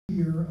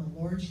year, a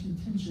large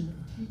contingent of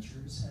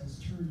teachers has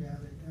turned out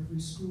at every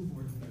school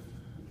board meeting.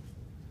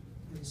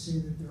 They say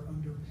that they're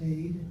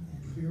underpaid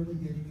and barely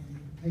getting any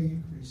pay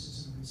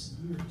increases in recent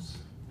years.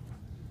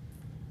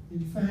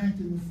 In fact,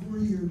 in the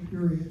 4-year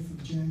period from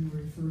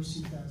January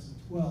 1st,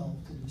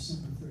 2012 to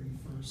December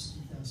 31st,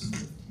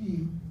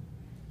 2015,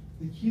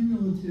 the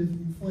cumulative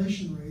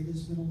inflation rate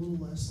has been a little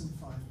less than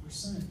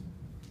 5%.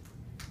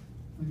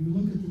 When you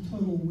look at the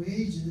total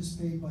wages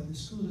paid by the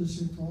school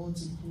district to all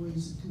its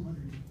employees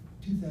in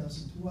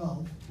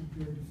 2012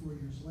 compared to 4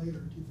 years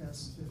later,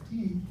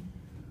 2015,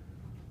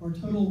 our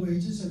total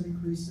wages have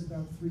increased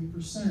about 3%,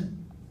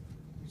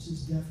 which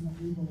is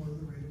definitely below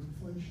the rate of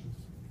inflation.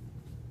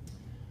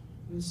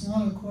 But it's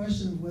not a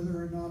question of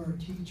whether or not our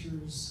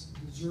teachers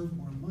deserve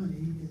more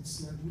money, it's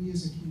that we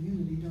as a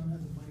community don't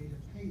have the money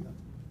to pay them.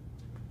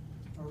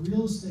 Our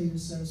real estate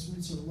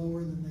assessments are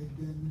lower than they've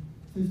been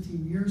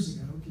 15 years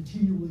ago,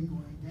 continually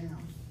going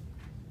down.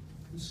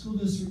 The school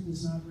district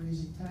is not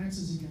raising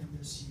taxes again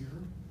this year,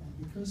 and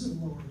because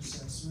of lower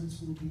assessments,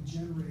 we'll be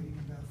generating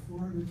about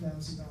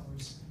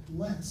 $400,000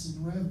 less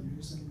in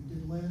revenues than we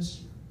did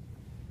last year.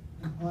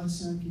 And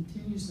Pottstown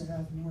continues to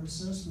have more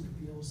assessment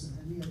appeals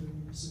than any other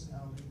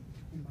municipality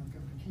in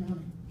Montgomery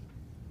County.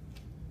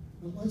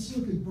 But let's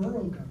look at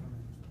borough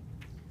government.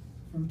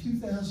 From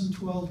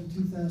 2012 to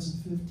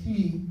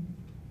 2015,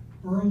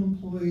 borough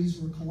employees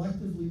were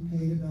collectively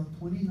paid about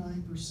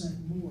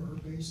 29% more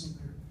based on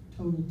their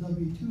total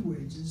W-2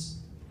 wages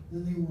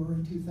than they were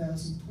in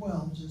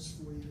 2012,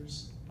 just 4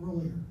 years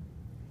earlier.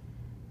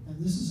 And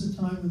this is a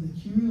time when the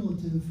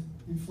cumulative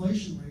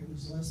inflation rate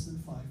was less than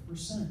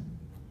 5%.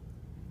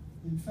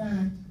 In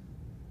fact,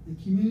 the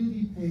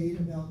community paid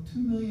about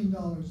 $2 million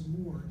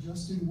more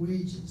just in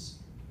wages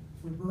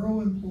for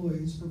borough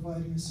employees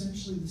providing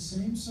essentially the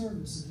same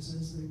services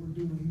as they were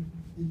doing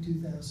in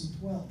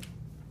 2012.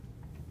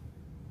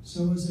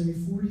 So as a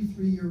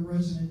 43-year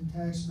resident and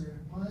taxpayer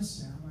in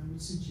Pottstown, I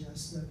would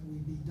suggest that we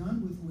be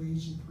done with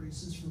wage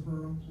increases for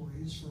borough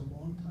employees for a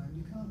long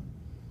time to come.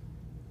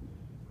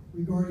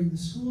 Regarding the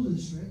school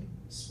district,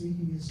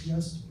 speaking as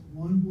just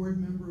one board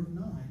member of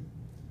 9,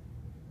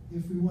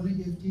 if we want to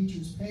give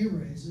teachers pay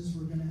raises,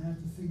 we're going to have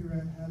to figure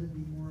out how to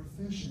be more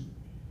efficient,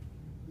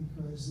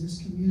 because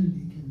this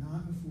community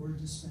cannot afford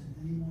to spend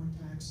any more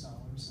tax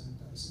dollars than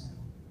it does now.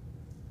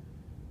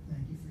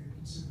 Thank you for your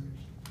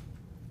consideration.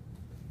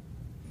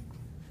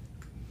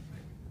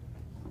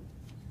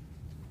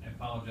 I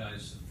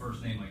apologize, the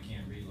first name I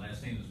can't read,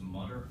 last name is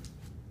Mutter.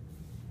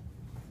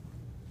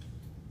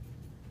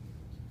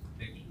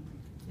 Vicky.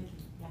 Yes.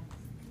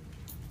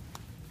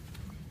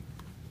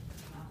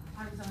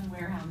 I was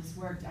unaware how this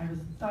worked.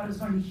 Thought I was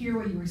going to hear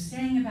what you were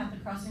saying about the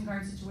crossing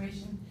guard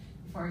situation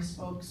before I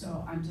spoke,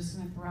 so I'm just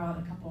going to throw out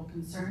a couple of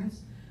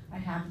concerns I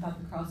have about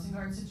the crossing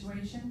guard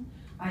situation.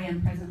 I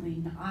am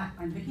presently,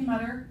 I'm Vicky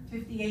Mutter,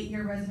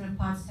 58-year resident of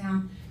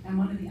Pottstown, and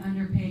one of the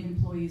underpaid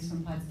employees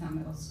from Pottstown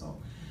Middle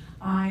School.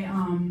 I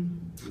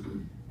am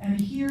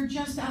here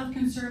just out of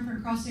concern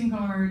for crossing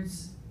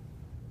guards,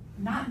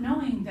 not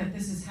knowing that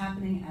this is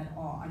happening at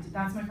all.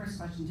 That's my first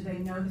question. Do they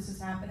know this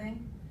is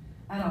happening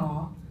at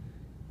all?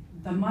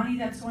 The money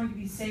that's going to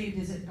be saved,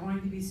 is it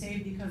going to be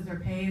saved because their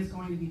pay is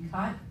going to be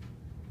cut?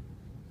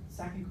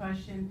 Second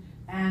question.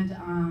 And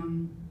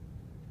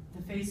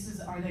the faces,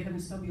 are they going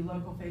to still be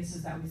local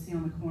faces that we see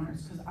on the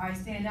corners? Because I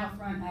stand out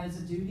front as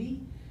a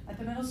duty at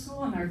the middle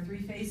school, and there are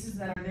 3 faces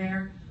that are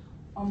there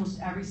almost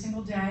every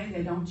single day.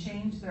 They don't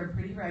change, they're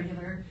pretty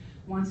regular.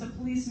 Once a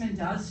policeman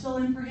does fill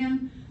in for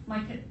him, my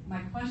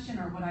question,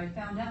 or what I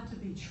found out to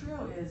be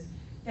true, is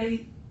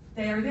they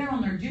are there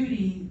on their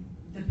duty.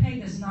 The pay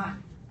does not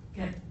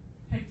get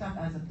picked up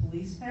as a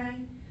police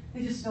pay.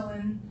 They just fill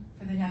in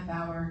for the half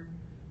hour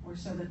or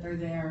so that they're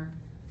there.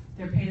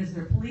 They're paid as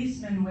their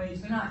policeman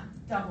wage. They're not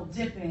double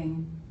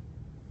dipping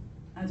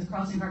as a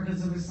crossing guard,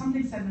 because there was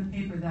something said in the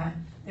paper that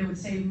they would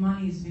save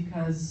monies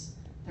because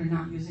they're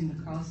not using the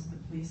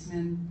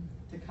policemen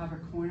to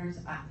cover corners.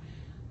 I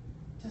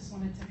just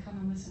wanted to come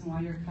and listen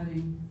while you're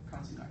cutting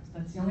crossing guards.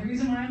 That's the only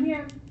reason why I'm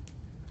here.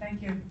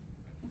 Thank you.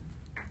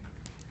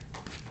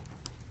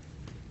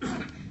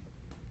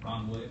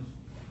 Ron Williams.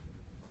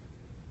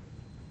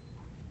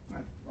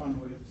 Hi, Ron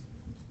Williams,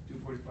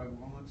 245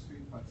 Walnut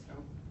Street,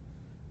 Pottstown.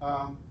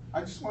 I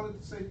just wanted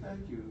to say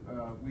thank you.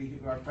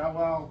 Our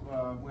powwow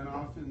went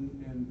off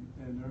in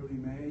early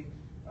May.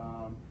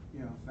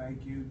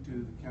 Thank you to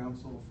the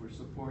council for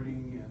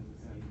supporting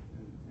and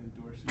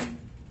endorsing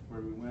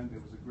where we went.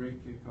 It was a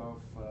great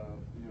kickoff.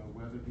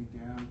 Weather be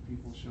damned,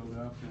 people showed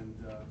up, and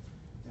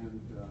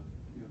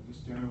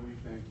just generally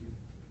thank you.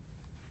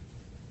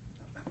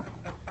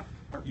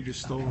 You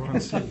just stole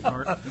Ron's seat,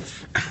 Art.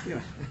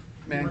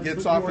 Man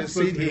gets off his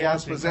seat, he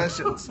has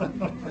possessions.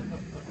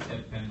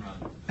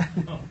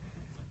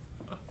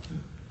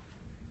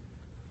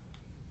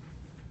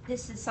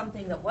 This is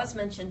something that was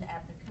mentioned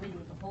at the committee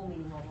of the whole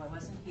meeting, although I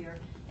wasn't here,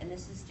 and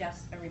this is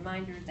just a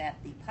reminder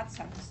that the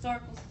Pottstown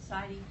Historical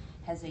Society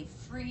has a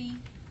free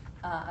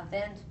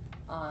event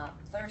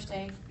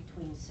Thursday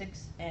between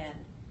 6 and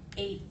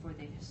 8 for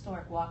the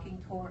historic walking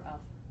tour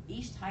of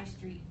East High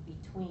Street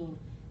between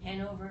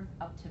Hanover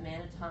up to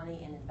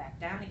Manatawny and then back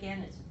down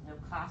again. It's no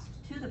cost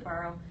to the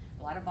borough.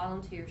 A lot of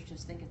volunteers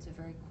just think it's a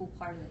very cool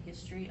part of the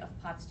history of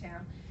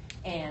Pottstown.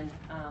 And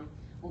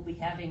we'll be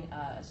having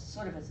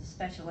sort of as a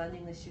special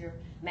ending this year,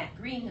 Matt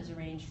Green has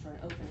arranged for an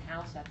open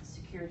house at the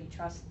Security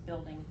Trust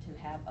building to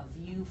have a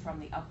view from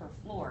the upper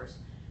floors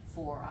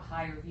for a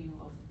higher view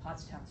of the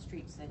Pottstown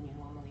streets than you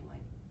normally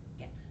might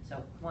get.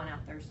 So come on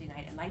out Thursday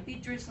night. It might be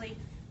drizzly,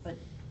 but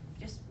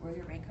just wear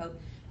your raincoat.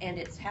 And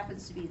it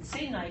happens to be the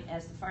same night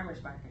as the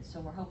farmers market.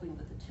 So we're hoping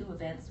that the two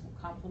events will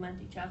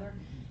complement each other.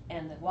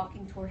 And the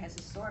walking tour has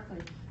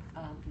historically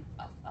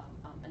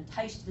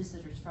enticed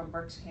visitors from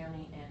Berks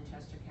County and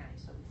Chester County.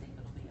 So we think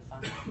it'll be a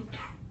fun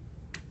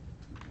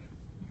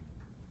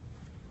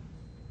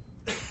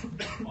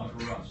one.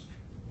 Audra Rust.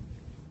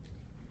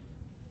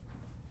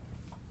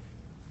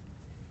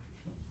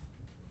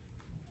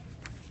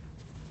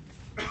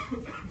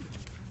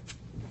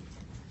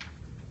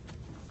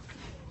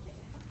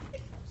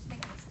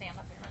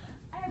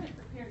 I haven't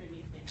prepared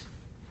anything.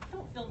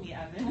 Don't fill me,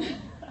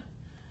 Evan.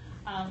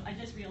 I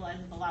just realized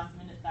at the last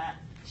minute that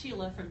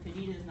Sheila from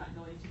Penita is not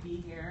going to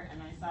be here,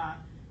 and I saw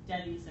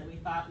Debbie, so we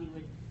thought we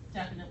would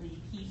definitely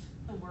keep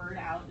the word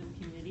out in the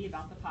community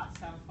about the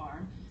Pottstown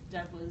Farm.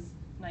 Deb was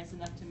nice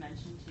enough to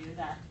mention too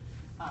that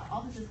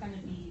all this is going to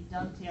be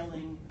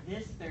dovetailing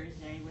this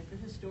Thursday with the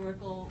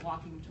historical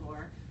walking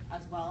tour,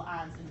 as well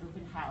as an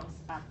open house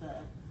at the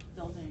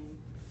building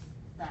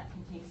that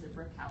contains the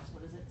brick house.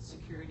 What is it?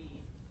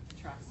 Security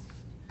Trust.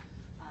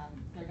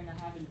 They're going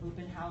to have an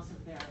open house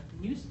of their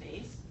new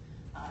space,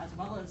 as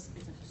well as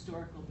it's a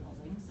historical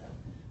building, so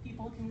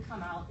people can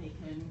come out, they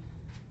can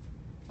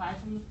buy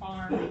from the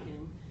farm, they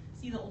can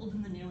see the old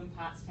and the new in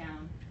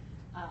Pottstown.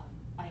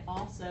 I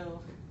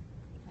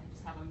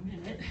just have a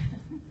minute,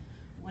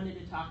 wanted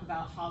to talk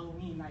about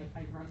Halloween. I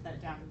wrote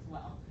that down as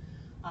well.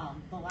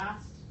 The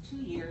last 2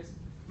 years,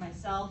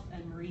 myself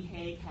and Marie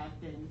Haig have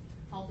been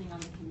helping on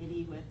the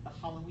committee with the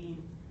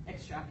Halloween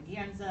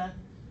extravaganza,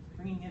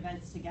 bringing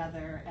events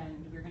together,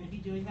 and we're going to be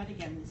doing that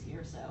again this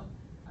year. So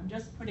I'm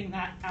just putting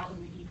that out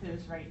in the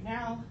ethos right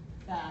now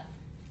that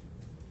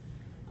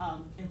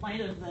in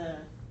light of the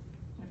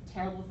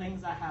terrible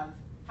things that have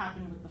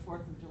happened with the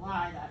 4th of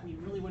July, that we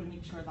really want to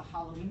make sure the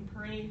Halloween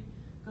parade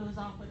goes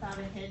off without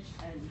a hitch.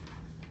 And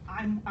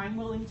I'm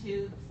willing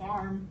to, the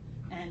farm,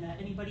 and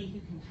anybody who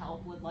can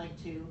help would like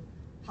to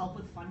help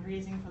with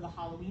fundraising for the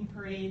Halloween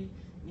parade,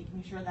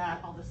 making sure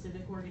that all the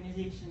civic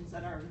organizations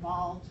that are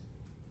involved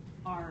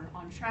are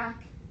on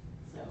track.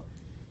 So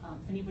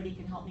if anybody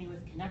can help me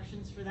with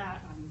connections for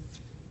that, I'm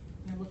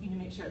looking to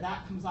make sure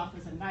that comes off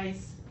as a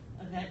nice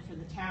event for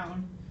the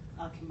town,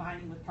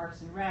 combining with Parks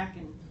and Rec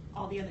and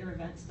all the other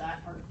events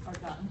that are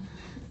done.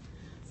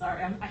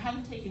 Sorry, I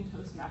haven't taken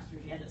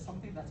Toastmasters yet. It's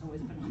something that's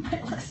always been on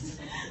my list.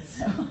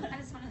 So I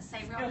just want to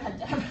say real go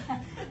ahead, quick.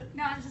 Deb.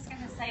 No, I was just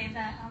going to say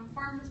that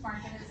farmers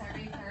market is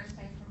every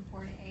Thursday from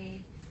 4 to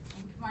 8.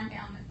 And come on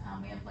down.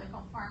 We have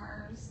local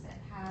farmers that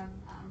have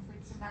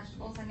fruits and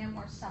vegetables. I know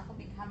more stuff will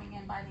be coming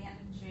in by the end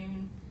of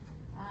June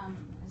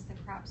as the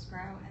crops grow.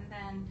 And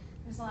then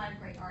there's a lot of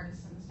great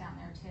artisans down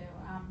there too.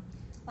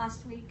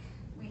 Last week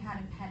we had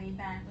a pet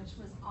event, which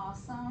was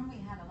awesome.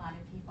 We had a lot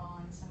of people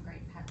and some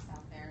great pets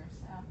out there.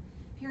 So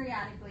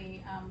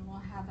periodically we'll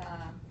have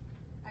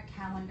a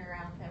calendar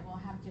out that will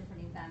have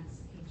different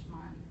events each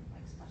month,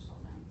 like special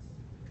events.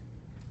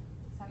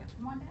 So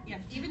come on down. Yeah,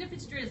 even if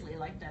it's drizzly,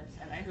 like Deb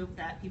said, I hope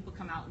that people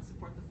come out and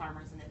support the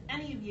farmers. And if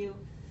any of you,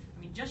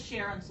 just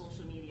share on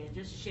social media,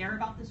 just share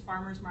about this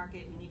farmers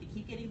market. We need to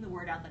keep getting the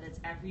word out that it's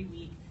every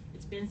week.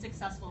 It's been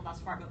successful thus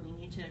far, but we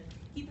need to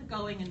keep it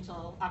going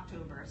until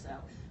October. So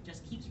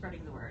just keep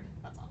spreading the word.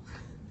 That's all.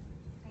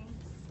 Thanks.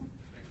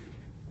 Thank you.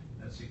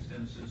 That's the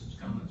extent of citizens'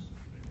 comments.